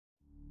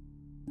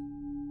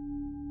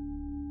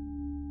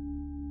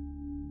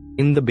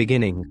In the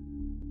beginning,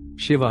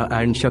 Shiva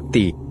and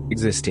Shakti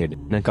existed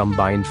in a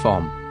combined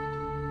form.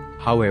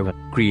 However,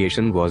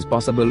 creation was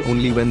possible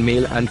only when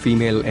male and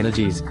female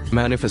energies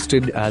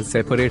manifested as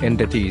separate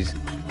entities.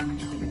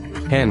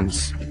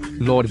 Hence,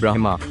 Lord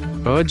Brahma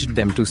urged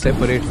them to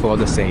separate for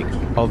the sake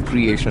of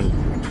creation.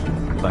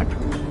 But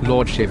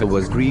Lord Shiva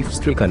was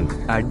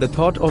grief-stricken at the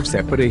thought of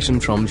separation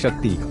from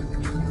Shakti.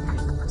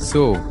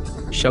 So,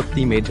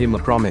 Shakti made him a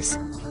promise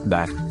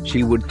that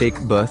she would take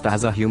birth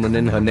as a human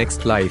in her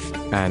next life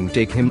and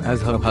take him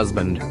as her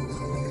husband.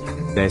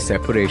 Their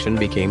separation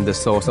became the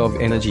source of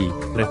energy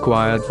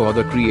required for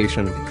the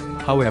creation.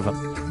 However,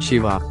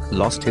 Shiva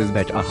lost his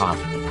better half.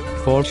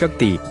 For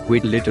Shakti,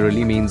 which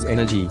literally means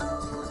energy,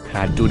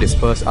 had to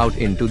disperse out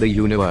into the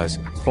universe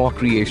for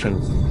creation.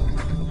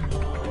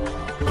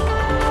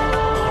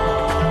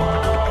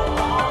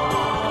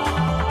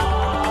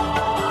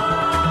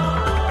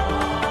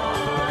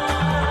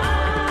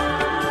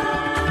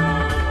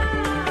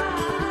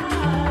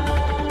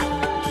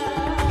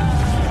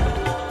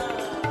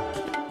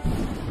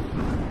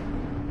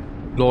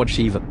 Lord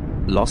Shiva,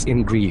 lost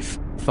in grief,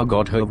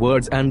 forgot her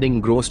words and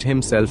engrossed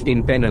himself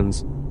in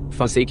penance,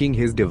 forsaking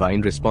his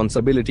divine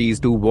responsibilities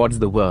towards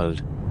the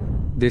world.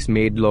 This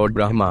made Lord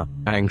Brahma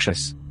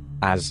anxious,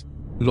 as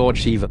Lord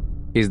Shiva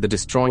is the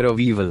destroyer of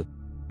evil.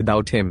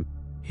 Without him,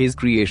 his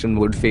creation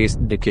would face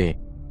decay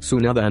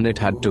sooner than it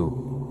had to.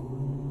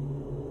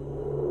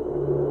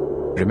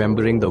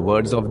 Remembering the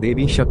words of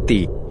Devi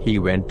Shakti, he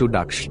went to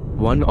Daksh,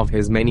 one of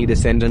his many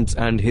descendants,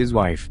 and his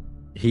wife.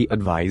 He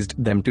advised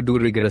them to do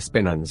rigorous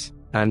penance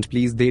and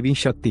please Devi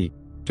Shakti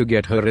to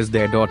get her as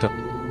their daughter.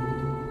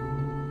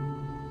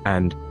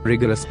 And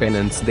rigorous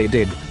penance they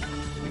did.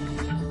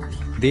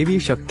 Devi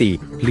Shakti,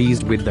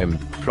 pleased with them,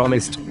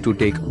 promised to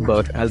take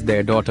birth as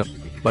their daughter,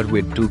 but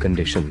with two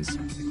conditions.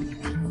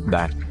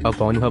 That,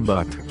 upon her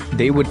birth,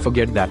 they would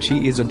forget that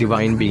she is a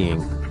divine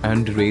being,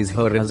 and raise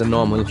her as a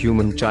normal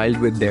human child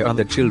with their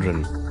other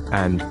children.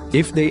 And,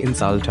 if they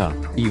insult her,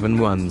 even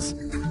once,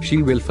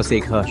 she will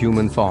forsake her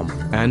human form,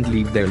 and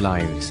leave their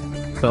lives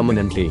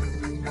permanently.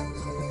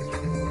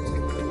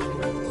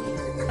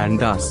 And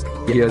thus,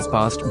 years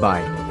passed by.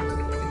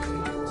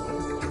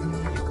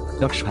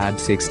 Daksh had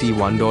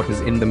 61 daughters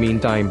in the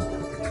meantime.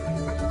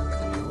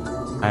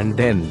 And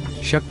then,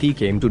 Shakti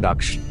came to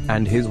Daksh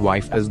and his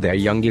wife as their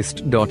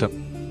youngest daughter.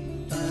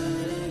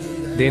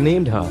 They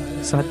named her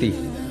Sati.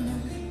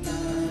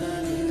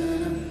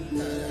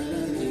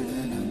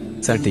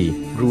 Sati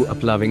grew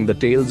up loving the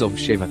tales of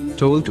Shiva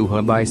told to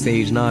her by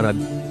sage Narad,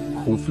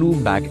 who flew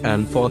back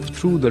and forth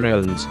through the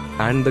realms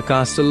and the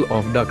castle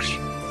of Daksh.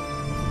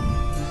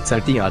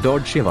 Sati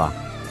adored Shiva.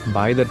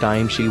 By the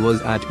time she was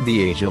at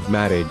the age of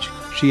marriage,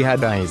 she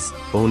had eyes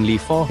only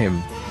for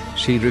him.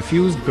 She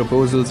refused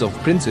proposals of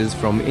princes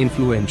from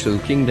influential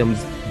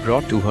kingdoms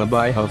brought to her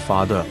by her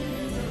father.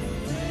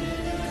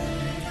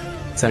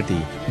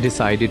 Sati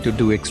decided to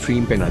do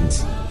extreme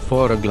penance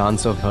for a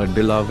glance of her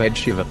beloved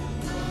Shiva.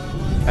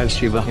 As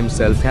Shiva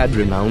himself had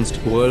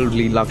renounced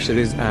worldly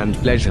luxuries and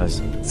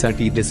pleasures,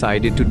 Sati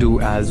decided to do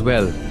as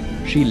well.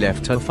 She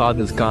left her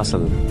father's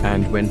castle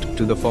and went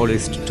to the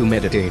forest to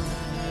meditate.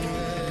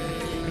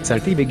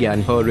 Sati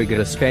began her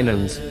rigorous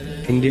penance,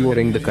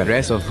 enduring the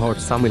caress of hot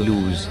summer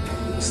dews,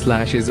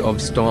 slashes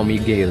of stormy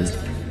gales,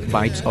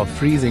 bites of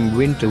freezing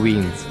winter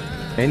winds,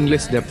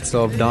 endless depths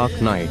of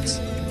dark nights,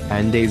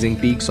 and dazing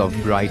peaks of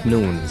bright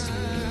noons.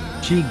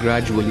 She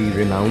gradually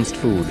renounced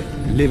food,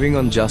 living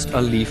on just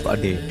a leaf a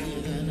day,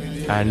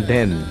 and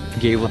then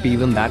gave up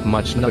even that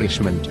much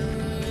nourishment.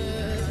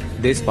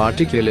 This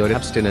particular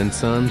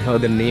abstinence earned her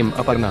the name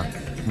Aparna,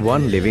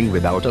 one living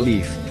without a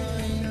leaf.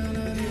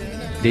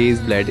 Days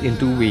bled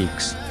into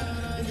weeks,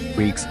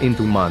 weeks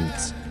into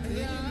months,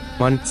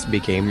 months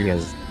became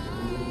years.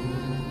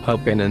 Her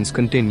penance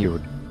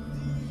continued.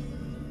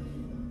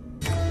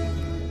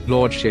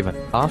 Lord Shiva,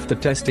 after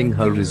testing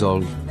her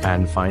resolve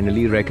and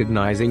finally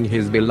recognizing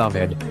his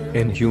beloved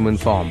in human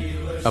form,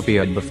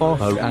 appeared before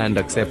her and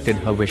accepted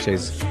her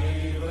wishes.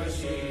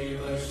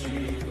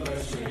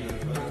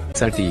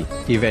 Sati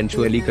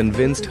eventually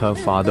convinced her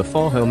father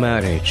for her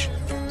marriage.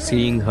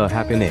 Seeing her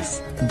happiness,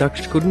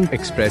 Daksh couldn't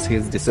express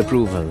his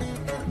disapproval.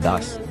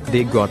 Thus,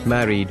 they got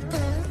married.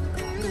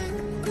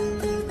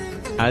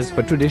 As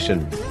per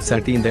tradition,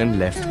 Sati then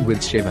left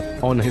with Shiva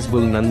on his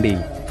bull Nandi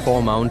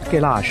for Mount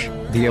Kailash,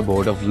 the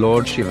abode of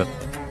Lord Shiva.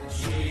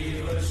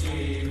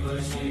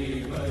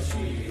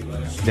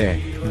 There,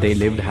 they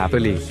lived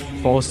happily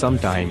for some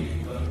time,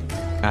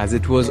 as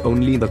it was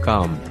only the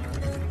calm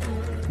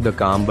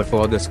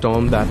before the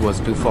storm that was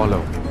to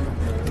follow.